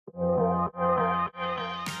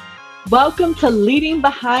Welcome to Leading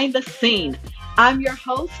Behind the Scene. I'm your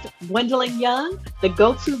host, Gwendolyn Young, the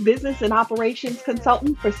go-to business and operations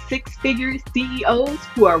consultant for six-figure CEOs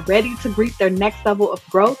who are ready to greet their next level of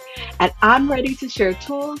growth. And I'm ready to share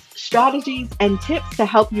tools, strategies, and tips to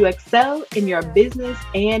help you excel in your business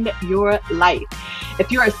and your life.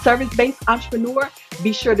 If you're a service-based entrepreneur,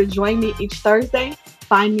 be sure to join me each Thursday.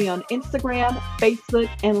 Find me on Instagram, Facebook,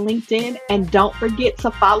 and LinkedIn. And don't forget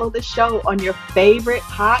to follow the show on your favorite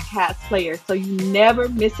podcast player so you never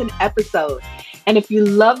miss an episode. And if you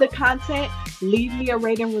love the content, leave me a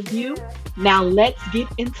rating review. Now let's get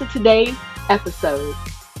into today's episode.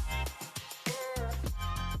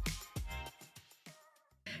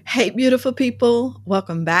 Hey, beautiful people.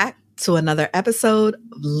 Welcome back to another episode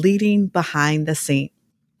of Leading Behind the Scene.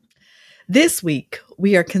 This week,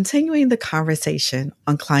 we are continuing the conversation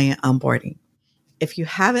on client onboarding. If you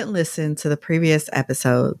haven't listened to the previous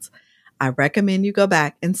episodes, I recommend you go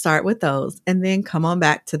back and start with those and then come on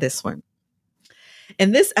back to this one.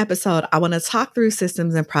 In this episode, I want to talk through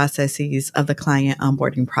systems and processes of the client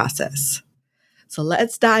onboarding process. So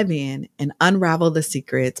let's dive in and unravel the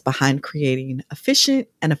secrets behind creating efficient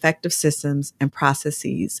and effective systems and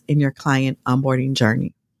processes in your client onboarding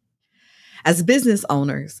journey. As business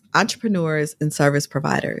owners, entrepreneurs, and service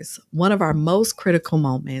providers, one of our most critical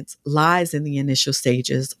moments lies in the initial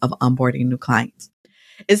stages of onboarding new clients.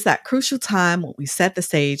 It's that crucial time when we set the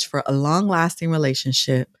stage for a long-lasting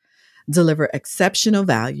relationship, deliver exceptional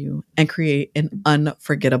value, and create an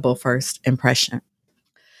unforgettable first impression.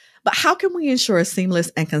 But how can we ensure a seamless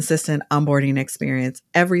and consistent onboarding experience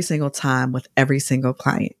every single time with every single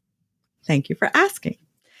client? Thank you for asking.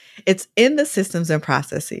 It's in the systems and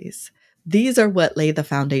processes. These are what lay the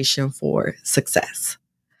foundation for success.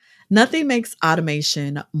 Nothing makes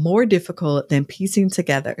automation more difficult than piecing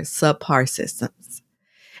together subpar systems.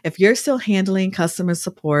 If you're still handling customer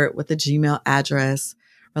support with a Gmail address,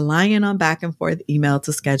 relying on back and forth email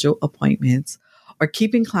to schedule appointments, or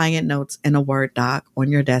keeping client notes in a Word doc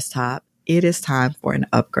on your desktop, it is time for an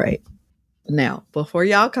upgrade. Now, before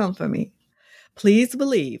y'all come for me, please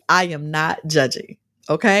believe I am not judging.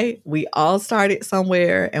 Okay, we all started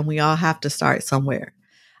somewhere and we all have to start somewhere.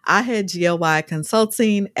 I had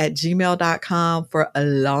glyconsulting@gmail.com for a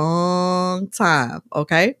long time,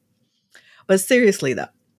 okay? But seriously though,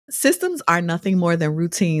 systems are nothing more than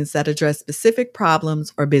routines that address specific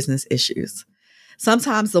problems or business issues.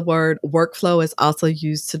 Sometimes the word workflow is also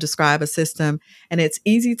used to describe a system, and it's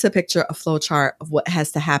easy to picture a flow chart of what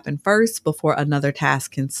has to happen first before another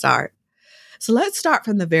task can start. So let's start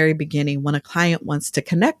from the very beginning when a client wants to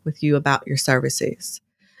connect with you about your services.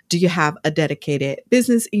 Do you have a dedicated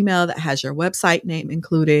business email that has your website name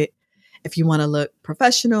included? If you want to look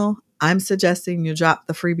professional, I'm suggesting you drop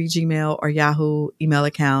the freebie Gmail or Yahoo email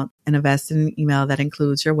account and invest in an email that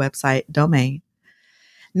includes your website domain.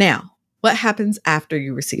 Now, what happens after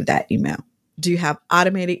you receive that email? Do you have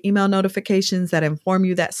automated email notifications that inform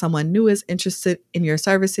you that someone new is interested in your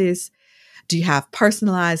services? Do you have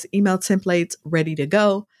personalized email templates ready to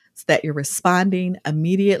go so that you're responding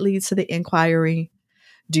immediately to the inquiry?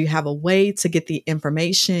 Do you have a way to get the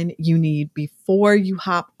information you need before you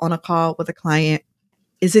hop on a call with a client?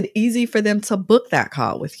 Is it easy for them to book that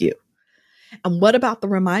call with you? And what about the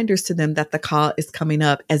reminders to them that the call is coming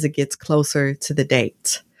up as it gets closer to the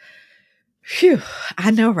date? Phew, I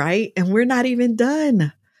know, right? And we're not even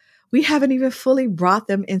done. We haven't even fully brought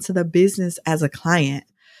them into the business as a client.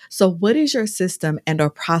 So what is your system and or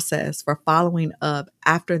process for following up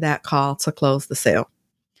after that call to close the sale?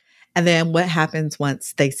 And then what happens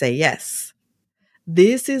once they say yes?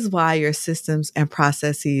 This is why your systems and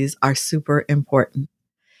processes are super important.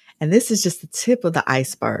 And this is just the tip of the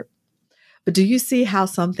iceberg. But do you see how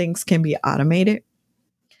some things can be automated?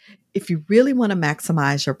 If you really want to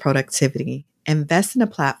maximize your productivity, invest in a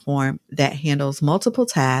platform that handles multiple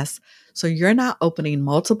tasks so you're not opening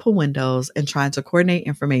multiple windows and trying to coordinate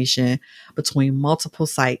information between multiple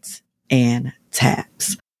sites and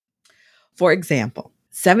tabs. For example,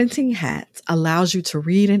 17 Hats allows you to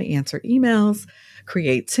read and answer emails,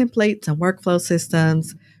 create templates and workflow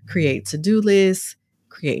systems, create to-do lists,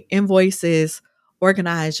 create invoices,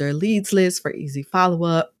 organize your leads list for easy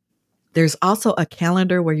follow-up. There's also a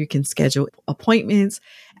calendar where you can schedule appointments.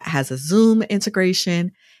 It has a Zoom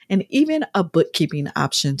integration and even a bookkeeping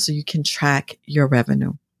option so you can track your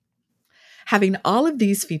revenue. Having all of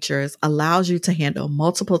these features allows you to handle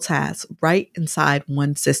multiple tasks right inside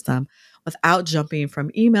one system without jumping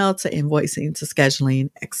from email to invoicing to scheduling,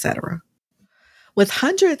 etc. With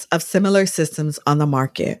hundreds of similar systems on the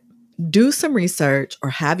market, do some research or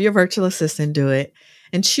have your virtual assistant do it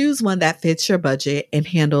and choose one that fits your budget and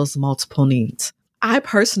handles multiple needs. I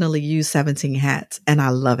personally use 17 Hats and I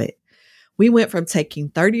love it. We went from taking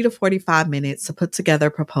 30 to 45 minutes to put together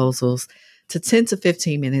proposals to 10 to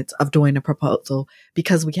 15 minutes of doing a proposal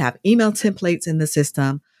because we have email templates in the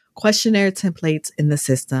system, questionnaire templates in the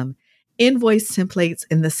system, invoice templates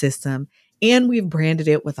in the system, and we've branded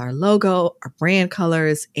it with our logo, our brand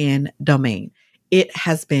colors, and domain. It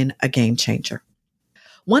has been a game changer.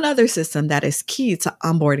 One other system that is key to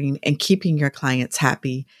onboarding and keeping your clients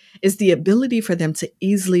happy is the ability for them to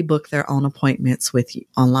easily book their own appointments with you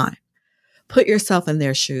online. Put yourself in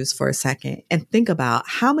their shoes for a second and think about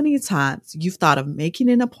how many times you've thought of making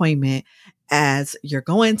an appointment as you're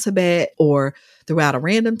going to bed or throughout a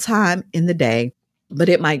random time in the day, but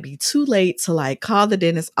it might be too late to call the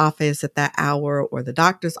dentist's office at that hour or the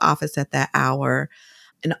doctor's office at that hour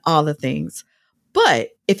and all the things. But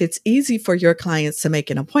if it's easy for your clients to make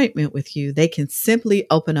an appointment with you, they can simply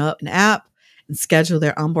open up an app and schedule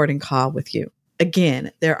their onboarding call with you.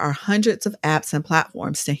 Again, there are hundreds of apps and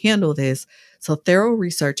platforms to handle this, so thorough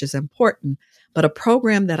research is important, but a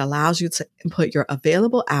program that allows you to input your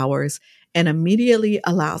available hours and immediately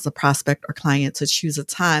allows a prospect or client to choose a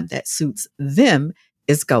time that suits them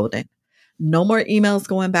is golden. No more emails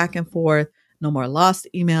going back and forth, no more lost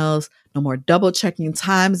emails, no more double checking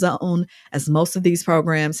time zone, as most of these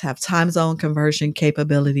programs have time zone conversion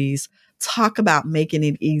capabilities. Talk about making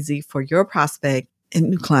it easy for your prospect and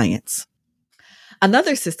new clients.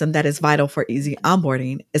 Another system that is vital for easy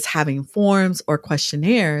onboarding is having forms or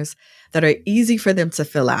questionnaires that are easy for them to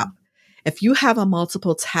fill out. If you have a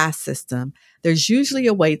multiple task system, there's usually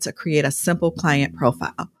a way to create a simple client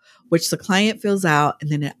profile, which the client fills out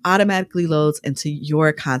and then it automatically loads into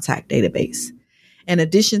your contact database. In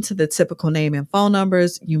addition to the typical name and phone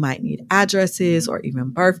numbers, you might need addresses or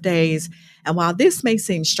even birthdays. And while this may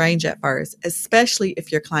seem strange at first, especially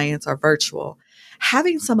if your clients are virtual,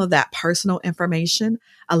 having some of that personal information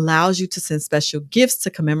allows you to send special gifts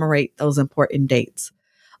to commemorate those important dates.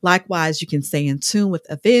 Likewise, you can stay in tune with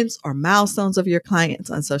events or milestones of your clients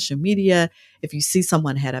on social media. If you see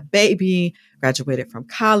someone had a baby, graduated from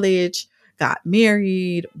college, got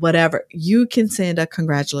married, whatever, you can send a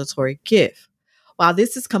congratulatory gift. While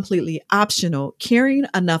this is completely optional, caring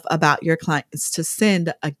enough about your clients to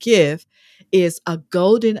send a gift is a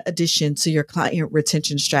golden addition to your client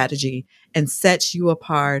retention strategy and sets you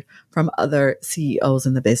apart from other CEOs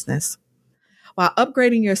in the business. While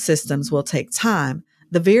upgrading your systems will take time,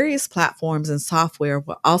 the various platforms and software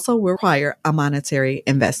will also require a monetary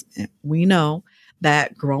investment. We know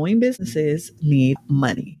that growing businesses need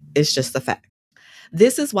money. It's just a fact.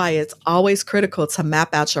 This is why it's always critical to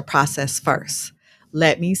map out your process first.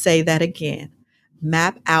 Let me say that again.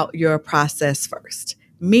 Map out your process first,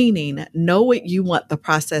 meaning know what you want the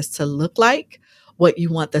process to look like, what you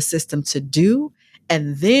want the system to do,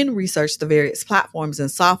 and then research the various platforms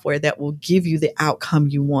and software that will give you the outcome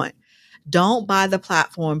you want. Don't buy the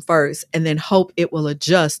platform first and then hope it will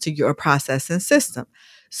adjust to your process and system.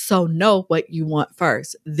 So know what you want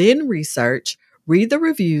first, then research, read the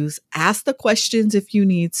reviews, ask the questions if you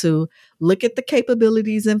need to, look at the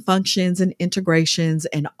capabilities and functions and integrations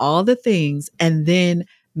and all the things, and then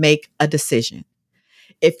make a decision.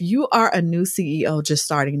 If you are a new CEO just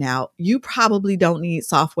starting out, you probably don't need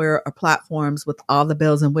software or platforms with all the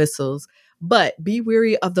bells and whistles, but be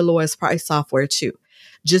wary of the lowest price software too.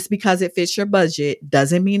 Just because it fits your budget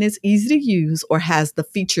doesn't mean it's easy to use or has the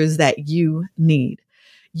features that you need.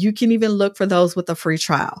 You can even look for those with a free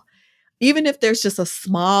trial. Even if there's just a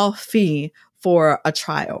small fee for a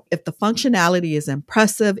trial, if the functionality is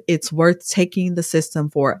impressive, it's worth taking the system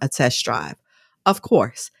for a test drive. Of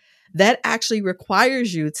course, that actually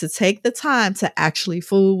requires you to take the time to actually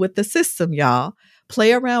fool with the system, y'all.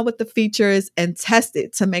 Play around with the features and test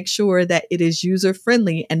it to make sure that it is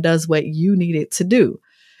user-friendly and does what you need it to do.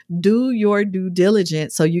 Do your due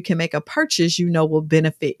diligence so you can make a purchase you know will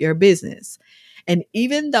benefit your business. And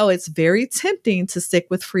even though it's very tempting to stick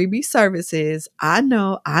with freebie services, I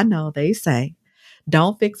know, they say,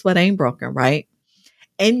 don't fix what ain't broken, right?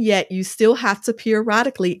 And yet you still have to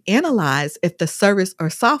periodically analyze if the service or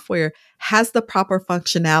software has the proper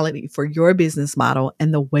functionality for your business model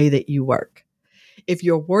and the way that you work. If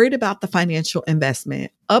you're worried about the financial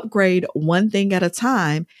investment, upgrade one thing at a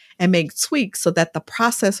time and make tweaks so that the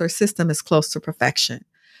process or system is close to perfection.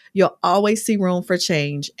 You'll always see room for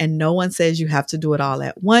change, and no one says you have to do it all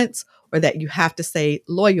at once or that you have to stay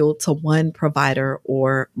loyal to one provider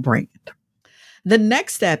or brand. The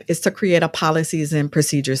next step is to create a policies and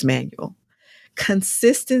procedures manual.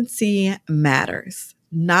 Consistency matters,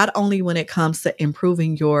 not only when it comes to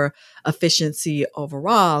improving your efficiency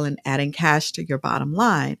overall and adding cash to your bottom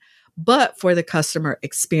line, but for the customer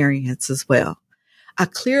experience as well. A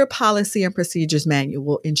clear policy and procedures manual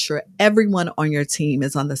will ensure everyone on your team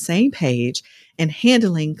is on the same page and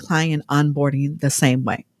handling client onboarding the same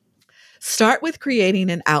way. Start with creating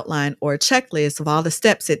an outline or a checklist of all the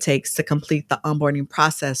steps it takes to complete the onboarding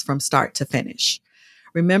process from start to finish.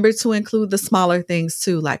 Remember to include the smaller things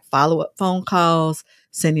too, like follow-up phone calls,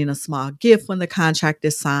 sending a small gift when the contract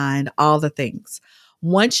is signed, all the things.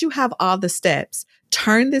 Once you have all the steps,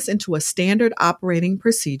 turn this into a standard operating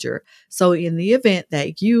procedure. So in the event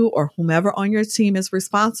that you or whomever on your team is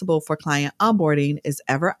responsible for client onboarding is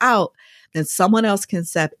ever out, then someone else can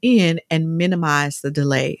step in and minimize the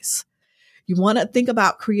delays. You want to think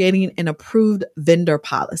about creating an approved vendor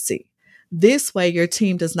policy. This way, your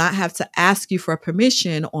team does not have to ask you for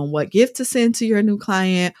permission on what gift to send to your new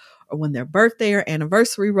client, or when their birthday or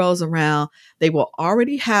anniversary rolls around, they will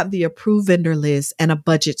already have the approved vendor list and a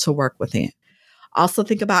budget to work within. Also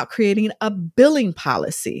think about creating a billing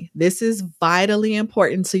policy. This is vitally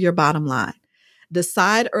important to your bottom line.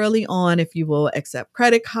 Decide early on if you will accept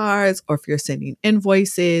credit cards or if you're sending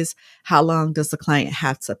invoices. How long does the client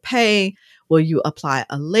have to pay? Will you apply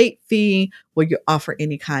a late fee? Will you offer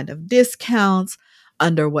any kind of discounts?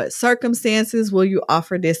 Under what circumstances will you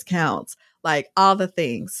offer discounts? Like all the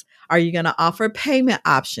things. Are you going to offer payment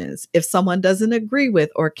options? If someone doesn't agree with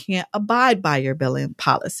or can't abide by your billing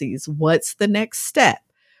policies, what's the next step?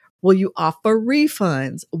 Will you offer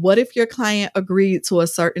refunds? What if your client agreed to a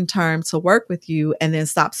certain term to work with you and then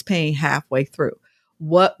stops paying halfway through?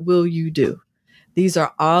 What will you do? These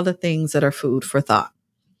are all the things that are food for thought.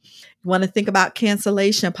 You want to think about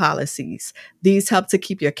cancellation policies. These help to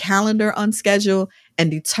keep your calendar on schedule and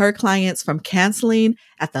deter clients from canceling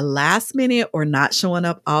at the last minute or not showing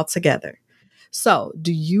up altogether. So,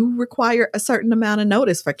 do you require a certain amount of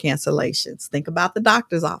notice for cancellations? Think about the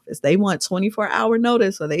doctor's office. They want 24-hour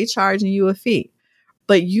notice or they charging you a fee.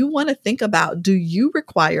 But you want to think about, do you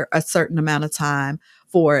require a certain amount of time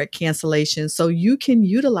for cancellation so you can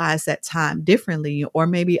utilize that time differently or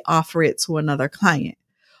maybe offer it to another client?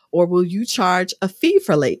 Or will you charge a fee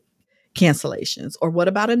for late cancellations? Or what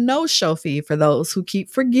about a no-show fee for those who keep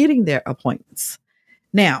forgetting their appointments?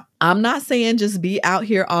 Now, I'm not saying just be out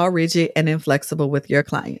here all rigid and inflexible with your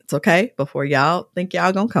clients, okay? Before y'all think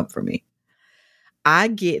y'all gonna come for me. I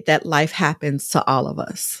get that life happens to all of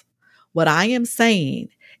us. What I am saying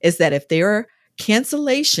is that if their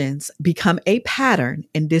cancellations become a pattern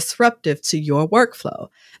and disruptive to your workflow,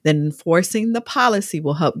 then enforcing the policy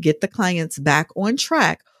will help get the clients back on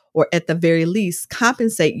track, or at the very least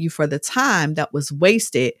compensate you for the time that was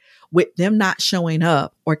wasted with them not showing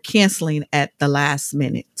up or canceling at the last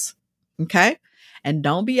minute. Okay? And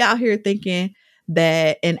don't be out here thinking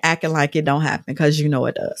that and acting like it don't happen, because you know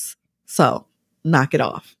it does. So knock it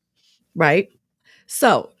off, right?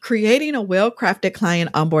 So creating a well-crafted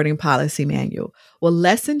client onboarding policy manual will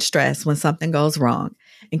lessen stress when something goes wrong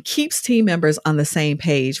and keeps team members on the same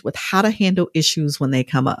page with how to handle issues when they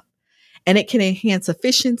come up. And it can enhance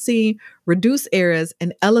efficiency, reduce errors,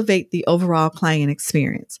 and elevate the overall client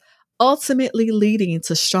experience, ultimately leading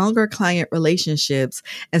to stronger client relationships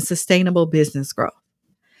and sustainable business growth.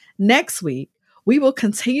 Next week, we will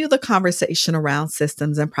continue the conversation around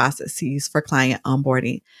systems and processes for client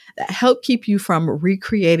onboarding that help keep you from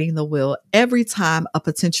recreating the wheel every time a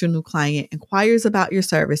potential new client inquires about your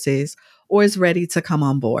services or is ready to come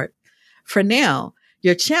on board. For now,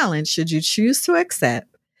 your challenge, should you choose to accept,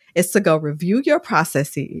 is to go review your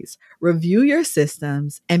processes, review your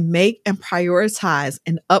systems, and make and prioritize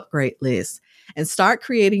an upgrade list and start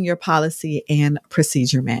creating your policy and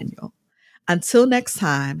procedure manual. Until next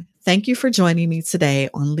time, thank you for joining me today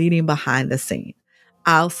on Leading Behind the Scene.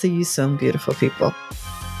 I'll see you soon, beautiful people.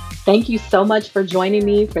 Thank you so much for joining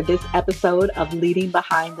me for this episode of Leading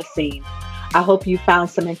Behind the Scene. I hope you found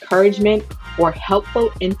some encouragement or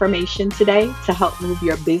helpful information today to help move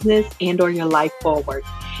your business and or your life forward.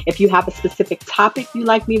 If you have a specific topic you'd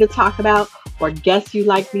like me to talk about or guests you'd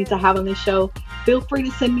like me to have on the show, feel free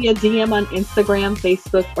to send me a DM on Instagram,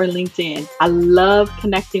 Facebook, or LinkedIn. I love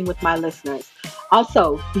connecting with my listeners.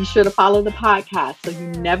 Also, be sure to follow the podcast so you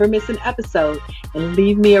never miss an episode and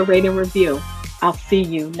leave me a rating review. I'll see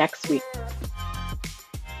you next week.